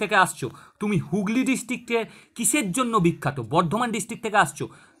ডিস্ট্রিক্ট থেকে আসছো, তুমি হুগলি ডিস্ট্রিক্টে কিসের জন্য বিখ্যাত, বর্ধমান ডিস্ট্রিক্ট থেকে আসছো,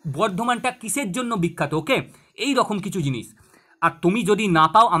 বর্ধমানটা কিসের জন্য বিখ্যাত। ওকে, এই রকম কিছু জিনিস। আর তুমি যদি না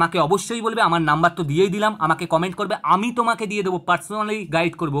পাও আমাকে অবশ্যই বলবে, আমার নাম্বার তো দিয়েই দিলাম, আমাকে কমেন্ট করবে, আমি তোমাকে দিয়ে দেবো, পার্সোনালি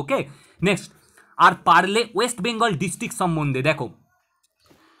গাইড করবো। ওকে, নেক্সট, আর পারলে ওয়েস্ট বেঙ্গল ডিস্ট্রিক্ট সম্বন্ধে, দেখো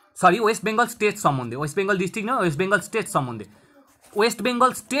ওয়েস্ট বেঙ্গল স্টেট সম্বন্ধে, ওয়েস্ট বেঙ্গল ডিস্ট্রিক্ট নয়, ওয়েস্ট বেঙ্গল স্টেট সম্বন্ধে ওয়েস্ট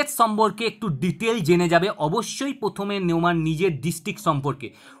বেঙ্গল স্টেট সম্পর্কে একটু ডিটেল জেনে যাবে অবশ্যই। প্রথমে তোমার নিজের ডিস্ট্রিক্ট সম্পর্কে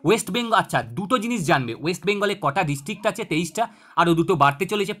ওয়েস্ট বেঙ্গল, আচ্ছা দুটো জিনিস জানবে, ওয়েস্ট বেঙ্গলে কটা ডিস্ট্রিক্ট আছে 23টা, আরও দুটো বাড়তে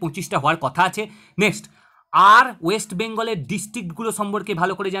চলেছে 25টা হওয়ার কথা আছে। নেক্সট, আর ওয়েস্ট বেঙ্গলের ডিস্ট্রিক্টগুলো সম্পর্কে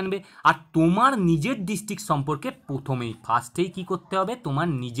ভালো করে জানবে। আর তোমার নিজের ডিস্ট্রিক্ট সম্পর্কে প্রথমেই ফার্স্টেই কী করতে হবে, তোমার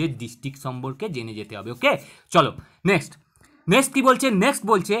নিজের ডিস্ট্রিক্ট সম্পর্কে জেনে যেতে হবে। ওকে চলো নেক্সট কী বলছে, নেক্সট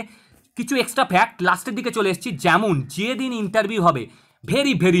বলছে কিছু এক্সট্রা ফ্যাক্ট লাস্টের দিকে চলে এসেছি। যেমন যেদিন ইন্টারভিউ হবে,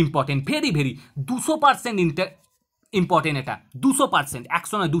 very very important, very 200% important, এটা 200%,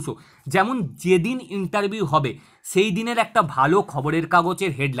 100 নয় 200। যেমন যেদিন ইন্টারভিউ হবে সেই দিনের একটা ভালো খবরের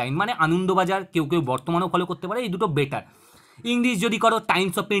কাগজের হেডলাইন, মানে আনন্দবাজার, কেউ কেউ বর্তমানেও ফলো করতে পারে, এই দুটো বেটার। ইংলিশ যদি করো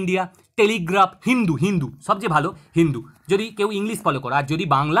Times of India, Telegraph, Hindu সবচেয়ে ভালো, হিন্দু যদি কেউ ইংলিশ ফলো করো, আর যদি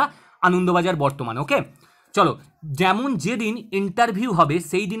বাংলা আনন্দবাজার বর্তমান। ওকে চলো, যেমন যেদিন ইন্টারভিউ হবে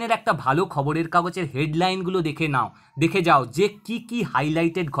সেই দিনের একটা ভালো খবরের কাগজের হেডলাইনগুলো দেখে যাও যে কি কি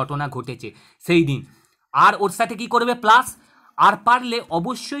হাইলাইটেড ঘটনা ঘটেছে সেই দিন। আর ওর সাথে কি করবে প্লাস, আর পারলে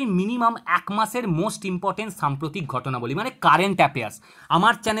অবশ্যই মিনিমাম 1 মাসের মোস্ট ইম্পর্টেন্ট সাম্প্রতিক ঘটনাবলী, মানে কারেন্ট অ্যাফেয়ার্স।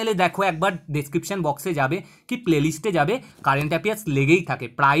 আমার চ্যানেলে দেখো একবার ডেসক্রিপশন বক্সে যাবে কি প্লেলিস্টে যাবে, কারেন্ট অ্যাফেয়ার্স লেগেই থাকে,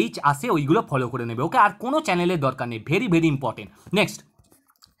 প্রাইজ আসে, ওইগুলো ফলো করে নেবে। ওকে, আর কোনো চ্যানেলের দরকার নেই, ভেরি ইম্পর্টেন্ট।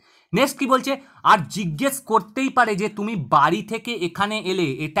 নেক্সট কি বলছে, আর জিজ্ঞেস করতেই পারে যে তুমি বাড়ি থেকে এখানে এলে,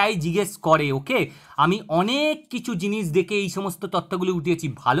 এটাই জিজ্ঞেস করে। ওকে, আমি অনেক কিছু জিনিস দেখে এই সমস্ত তথ্যগুলি উঠিয়েছি,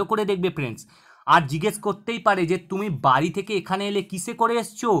 ভালো করে দেখবে ফ্রেন্ডস। আর জিজ্ঞেস করতেই পারে যে তুমি বাড়ি থেকে এখানে এলে কিসে করে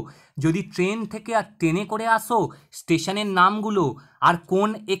এসছো, যদি ট্রেন থেকে আর ট্রেনে করে আসো, স্টেশনের নামগুলো, আর কোন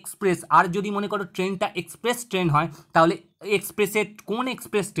এক্সপ্রেস, আর যদি মনে করো ট্রেনটা এক্সপ্রেস ট্রেন হয় তাহলে এক্সপ্রেসের কোন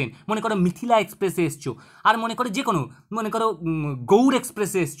এক্সপ্রেস ট্রেন, মনে করো মিথিলা এক্সপ্রেসে এসছো, আর মনে করো যে কোনো, মনে করো গৌড়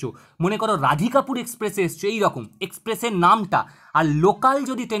এক্সপ্রেসে এসছো, মনে করো রাধিকাপুর এক্সপ্রেসে এসছো, এইরকম এক্সপ্রেসের নামটা। আর লোকাল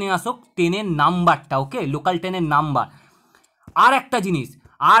যদি ট্রেনে আসো, ট্রেনের নাম্বারটা। ওকে, লোকাল ট্রেনের নাম্বার। আর একটা জিনিস,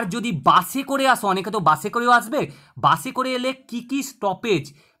 আর যদি বাসে করে আসো, অনেকে তো বাসে করেও আসবে, বাসে করে এলে কি কি স্টপেজ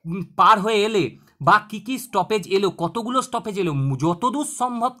পার হয়ে এলে, বা কি কি স্টপেজ এলো, কতগুলো স্টপেজ এলো, যতদূর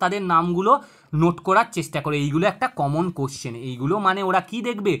সম্ভব তাদের নামগুলো নোট করার চেষ্টা করে। এইগুলো একটা কমন কোশ্চেন, এইগুলো মানে ওরা কি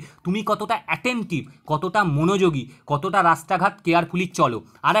দেখবে, তুমি কতটা অ্যাটেন্টিভ, কতটা মনোযোগী, কতটা রাস্তাঘাট কেয়ারফুলি চলো।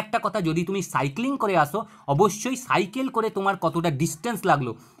 আর একটা কথা, যদি তুমি সাইক্লিং করে আসো, অবশ্যই সাইকেল করে তোমার কতটা ডিস্টেন্স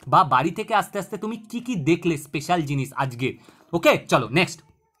লাগলো, বা বাড়ি থেকে আস্তে আস্তে তুমি কি কি দেখলে স্পেশাল জিনিস আজকে। ওকে চলো নেক্সট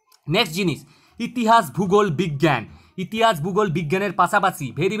জিনিস, ইতিহাস ভূগোল বিজ্ঞানের পাশাপাশি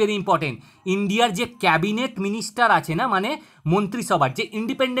ভেরি ইম্পর্টেন্ট, ইন্ডিয়ার যে ক্যাবিনেট মিনিস্টার আছে না, মানে মন্ত্রিসভার যে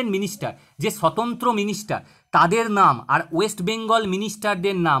ইন্ডিপেন্ডেন্ট মিনিস্টার, যে স্বতন্ত্র মিনিস্টার, তাদের নাম, আর ওয়েস্ট বেঙ্গল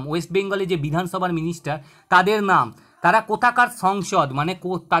মিনিস্টারদের নাম, ওয়েস্ট বেঙ্গলে যে বিধানসভার মিনিস্টার তাদের নাম, তারা কোথাকার সংসদ, মানে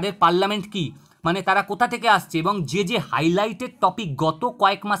তাদের পার্লামেন্ট কি, মানে তারা কোথা থেকে আসছে, এবং যে হাইলাইটেড টপিক গত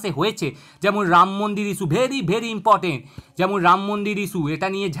কয়েক মাসে হয়েছে, যেমন রাম মন্দির ইস্যু, ভেরি ইম্পর্টেন্ট, যেমন রাম মন্দির ইস্যু, এটা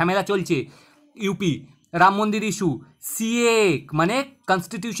নিয়ে ঝামেলা চলছে ইউপি, রাম মন্দির ইস্যু, সিএ মানে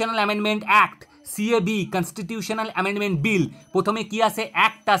constitutional amendment act, CAB constitutional amendment bill, প্রথমে কি আসে,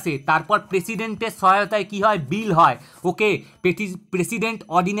 অ্যাক্ট আসে, তারপর প্রেসিডেন্টের সহায়তায় কি হয়, বিল হয়। ওকে, প্রেসিডেন্ট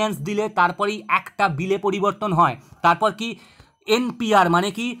অর্ডিন্যান্স দিলে তারপরেই একটা বিলে পরিবর্তন হয়। তারপর কি এনপিআর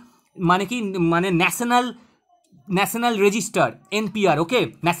মানে ন্যাশনাল রেজিস্টার, এনপিআর। ওকে,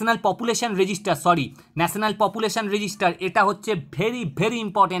 ন্যাশনাল পপুলেশন রেজিস্টার, এটা হচ্ছে ভেরি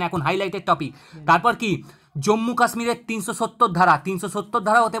ইম্পর্টেন্ট, এখন হাইলাইটেড টপিক। তারপর কি জম্মু কাশ্মীরের 370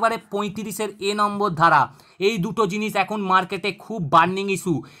 ধারা হতে পারে 35-এর এ নম্বর ধারা, এই দুটো জিনিস এখন মার্কেটে খুব বার্নিং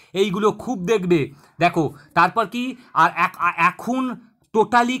ইস্যু, এইগুলো খুব দেখবে। দেখো তারপর কি, আর এখন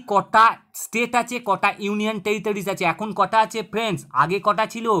টোটালি কটা স্টেট আছে, কটা ইউনিয়ন টেরিটরিজ আছে, এখন কটা আছে ফ্রেন্ডস, আগে কটা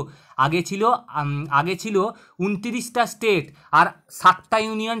ছিল, আগে ছিল 29টা স্টেট আর 7টা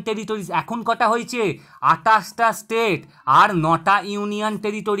ইউনিয়ন টেরিটরিজ, এখন কটা হয়েছে 28টা স্টেট আর 9টা ইউনিয়ন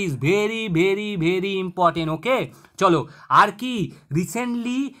টেরিটরিজ, ভেরি ইম্পর্টেন্ট। ওকে চলো, আর কি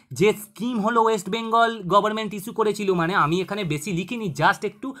রিসেন্টলি যে স্কিম হলো ওয়েস্ট বেঙ্গল গভর্নমেন্ট ইস্যু করেছিল, মানে আমি এখানে বেশি লিখিনি, জাস্ট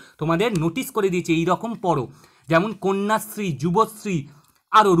একটু তোমাদের নোটিস করে দিয়েছি, এইরকম পড়ো, যেমন কন্যাশ্রী, যুবশ্রী,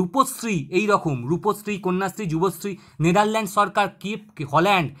 আরও রূপশ্রী, এইরকম রূপশ্রী, কন্যাশ্রী, যুবশ্রী, নেদারল্যান্ড সরকার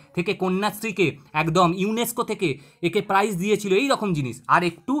হল্যান্ড থেকে কন্যাশ্রীকে একদম ইউনেস্কো থেকে একে প্রাইজ দিয়েছিল, এইরকম জিনিস। আর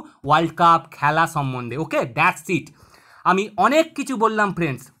একটু ওয়ার্ল্ড কাপ খেলা সম্বন্ধে। ওকে, দ্যাটস ইট। আমি অনেক কিছু বললাম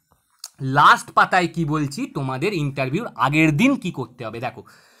ফ্রেন্ডস, লাস্ট পাতায় কি বলছি, তোমাদের ইন্টারভিউর আগের দিন কি করতে হবে। দেখো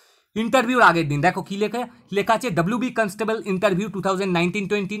ইন্টারভিউর আগের দিন দেখো কি লেখা আছে, WB কনস্টেবল ইন্টারভিউ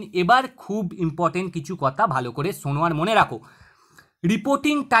 2019-20। এবার খুব ইম্পর্টেন্ট কিছু কথা ভালো করে শোনো আর মনে রাখো।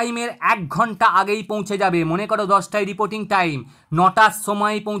 রিপোর্টিং টাইমের 1 ঘন্টা আগেই পৌঁছে যাবে। মনে করো 10টায় রিপোর্টিং টাইম, 9টার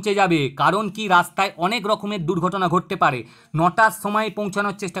সময় পৌঁছে যাবে। কারণ কি, রাস্তায় অনেক রকমের দুর্ঘটনা ঘটতে পারে। 9টার সময়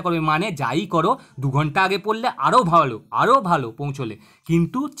পৌঁছানোর চেষ্টা করবে, মানে যাই করো 2 ঘন্টা আগে পড়লে আরও ভালো পৌঁছলে।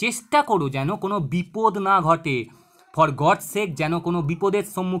 কিন্তু চেষ্টা করো যেন কোনো বিপদ না ঘটে, ফর গডস সেক যেন কোনো বিপদের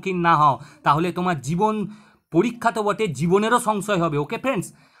সম্মুখীন না হও, তাহলে তোমার জীবন, পরীক্ষা তো বটে, জীবনেরও সংশয় হবে। ওকে ফ্রেন্ডস,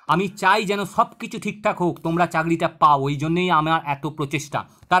 আমি চাই যেন সব কিছু ঠিকঠাক হোক, তোমরা চাকরিটা পাও, ওই জন্যেই আমার এত প্রচেষ্টা।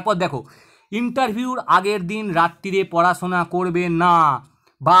 তারপর দেখো, ইন্টারভিউর আগের দিন রাত্রিরে পড়াশোনা করবে না।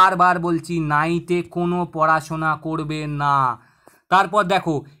 বারবার বলছি, নাইটে কোনো পড়াশোনা করবে না। তারপর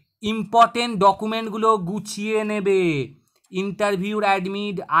দেখো, ইম্পর্টেন্ট ডকুমেন্টগুলো গুছিয়ে নেবে। ইন্টারভিউর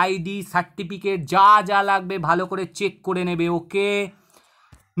অ্যাডমিট, আইডি, সার্টিফিকেট যা যা লাগবে ভালো করে চেক করে নেবে। ওকে,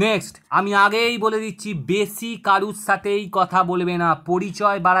 নেক্সট, আমি আগেই বলে দিচ্ছি, বেশি কারুর সাথেই কথা বলবে না,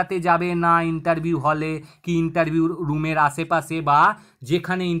 পরিচয় বাড়াতে যাবে না ইন্টারভিউ হলে কি ইন্টারভিউ রুমের আশেপাশে বা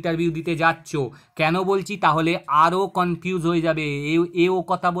যেখানে ইন্টারভিউ দিতে যাচ্ছ। কেন বলছি, তাহলে আরও কনফিউজ হয়ে যাবে। ও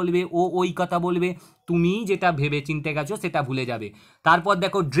কথা বলবে, ওই কথা বলবে, তুমি যেটা ভেবে চিনতে গেছো সেটা ভুলে যাবে। তারপর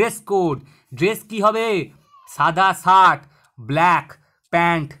দেখো, ড্রেস কোড। ড্রেস কি হবে? সাদা shirt, black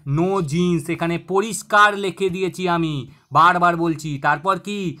pant, no jeans. এখানে পরিষ্কার লিখে দিয়েছি আমি, বারবার বলছি। তারপর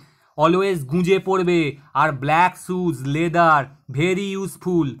কি, অলওয়েজ গুঁজে পড়বে, আর black shoes, leather, very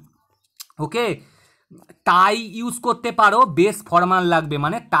useful. ওকে, টাই ইউজ করতে পারো, বেশ ফর্মাল লাগবে,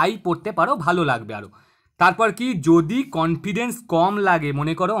 মানে টাই পরতে পারো, ভালো লাগবে আরও। তারপর কি, যদি কনফিডেন্স কম লাগে,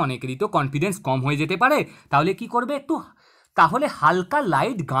 মনে করো অনেকেরই তো কনফিডেন্স কম হয়ে যেতে পারে, তাহলে কি করবে, তাহলে হালকা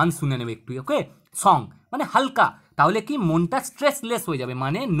লাইট গান শুনে নেবে একটু। ওকে, সং মানে হালকা, তাহলে কি মনটা স্ট্রেসলেস হয়ে যাবে,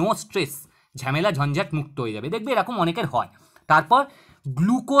 মানে নো স্ট্রেস, ঝামেলা ঝঞ্ঝাট মুক্ত হয়ে যাবে। দেখবে এরকম অনেকের হয়। তারপর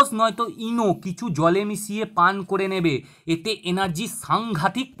গ্লুকোজ নয়তো ইনো কিছু জলে মিশিয়ে পান করে নেবে, এতে এনার্জি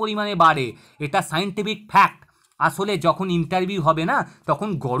সাংঘাতিক পরিমাণে বাড়ে। এটা সায়েন্টিফিক ফ্যাক্ট। আসলে যখন ইন্টারভিউ হবে না, তখন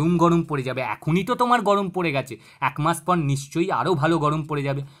গরম গরম পড়ে যাবে। এখনই তো তোমার গরম পড়ে গেছে, 1 মাস পর নিশ্চয়ই আরও ভালো গরম পড়ে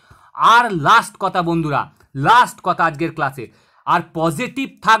যাবে। আর লাস্ট কথা বন্ধুরা, লাস্ট কথা আজকের ক্লাসে, আর পজিটিভ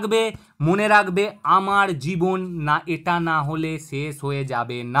থাকবে। মনে রাখবে, আমার জীবন না, এটা না হলে শেষ হয়ে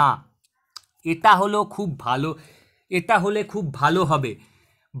যাবে না। এটা হলো খুব ভালো, এটা হলে খুব ভালো হবে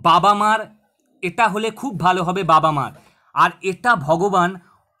বাবা মার, এটা হলে খুব ভালো হবে বাবা মার। আর এটা ভগবান,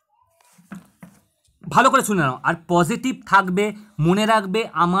 ভালো করে শুনে নাও। আর পজিটিভ থাকবে, মনে রাখবে,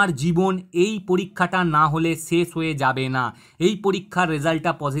 আমার জীবন এই পরীক্ষাটা না হলে শেষ হয়ে যাবে না। এই পরীক্ষার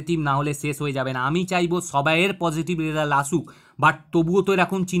রেজাল্টটা পজিটিভ না হলে শেষ হয়ে যাবে না। আমি চাইবো সবাইয়ের পজিটিভ রেজাল্ট আসুক, বাট তবুও তো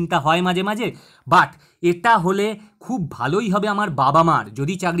এরকম চিন্তা হয় মাঝে মাঝে। বাট এটা হলে খুব ভালোই হবে আমার বাবা মার,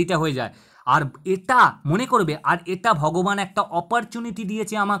 যদি চাকরিটা হয়ে যায়। আর এটা মনে করবে, আর এটা ভগবান একটা অপরচুনিটি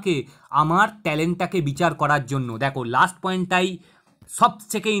দিয়েছে আমাকে, আমার ট্যালেন্টটাকে বিচার করার জন্য। দেখো, লাস্ট পয়েন্টটাই সব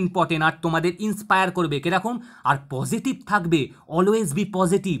থেকে ইম্পর্টেন্ট, আর তোমাদের ইন্সপায়ার করবে কীরকম। আর পজিটিভ থাকবে, অলওয়েজ বি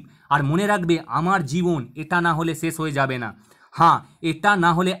পজিটিভ। আর মনে রাখবে, আমার জীবন এটা না হলে শেষ হয়ে যাবে না। হ্যাঁ, এটা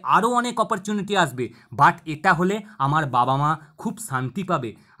না হলে আরও অনেক অপরচুনিটি আসবে, বাট এটা হলে আমার বাবা মা খুব শান্তি পাবে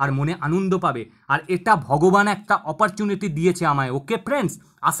আর মনে আনন্দ পাবে। আর এটা ভগবান একটা অপরচুনিটি দিয়েছে আমায়। ওকে ফ্রেন্ডস,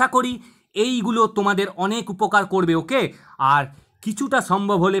 আশা করি এইগুলো তোমাদের অনেক উপকার করবে। ওকে, আর কিছুটা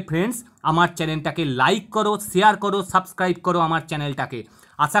সম্ভব হলে ফ্রেন্ডস আমার চ্যানেলটাকে লাইক করো, শেয়ার করো, সাবস্ক্রাইব করো আমার চ্যানেলটাকে।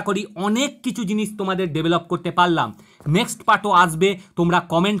 আশা করি অনেক কিছু জিনিস তোমাদের ডেভেলপ করতে পারলাম। নেক্সট পার্টও আসবে, তোমরা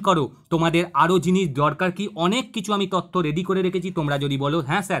কমেন্ট করো তোমাদের আরও জিনিস দরকার কি। অনেক কিছু আমি তথ্য রেডি করে রেখেছি, তোমরা যদি বলো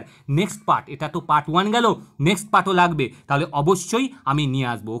হ্যাঁ স্যার নেক্সট পার্ট, এটা তো পার্ট 1 গেল, নেক্সট পার্টও লাগবে, তাহলে অবশ্যই আমি নিয়ে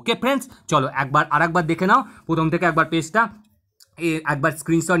আসবো। ওকে ফ্রেন্ডস, চলো আরেকবার দেখে নাও, প্রথম থেকে একবার পেজটা একবার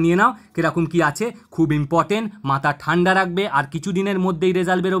স্ক্রিনশট নিয়ে নাও, কীরকম কী আছে। খুব ইম্পর্টেন্ট, মাথা ঠান্ডা রাখবে। আর কিছু দিনের মধ্যেই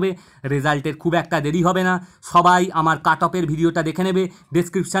রেজাল্ট বেরোবে, রেজাল্টের খুব একটা দেরি হবে না। সবাই আমার কাট অফের ভিডিওটা দেখে নেবে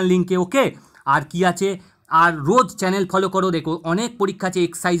ডেসক্রিপশান লিঙ্কে। ওকে, আর কি আছে, আর রোজ চ্যানেল ফলো করো। দেখো, অনেক পরীক্ষা আছে,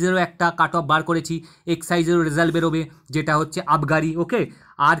 এক্সাইজেরও একটা কাট অফ বার করেছি, এক্সাইজেরও রেজাল্ট বেরোবে, যেটা হচ্ছে আবগারি। ওকে,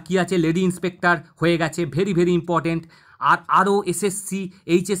 আর কি আছে, লেডি ইন্সপেক্টর হয়ে গেছে, ভেরি ভেরি ইম্পর্টেন্ট। আর আরও এসএসসি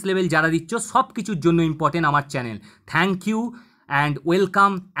এইচএস লেভেল যারা দিচ্ছ, সব কিছুর জন্য ইম্পর্টেন্ট আমার channel. Thank you and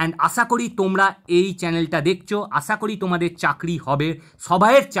welcome. And আশা করি তোমরা এই চ্যানেলটা দেখছো, আশা করি তোমাদের চাকরি হবে,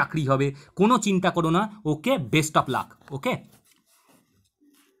 সবাইয়ের চাকরি হবে, কোনো চিন্তা করো না। ওকে, বেস্ট অফ লাক। ওকে।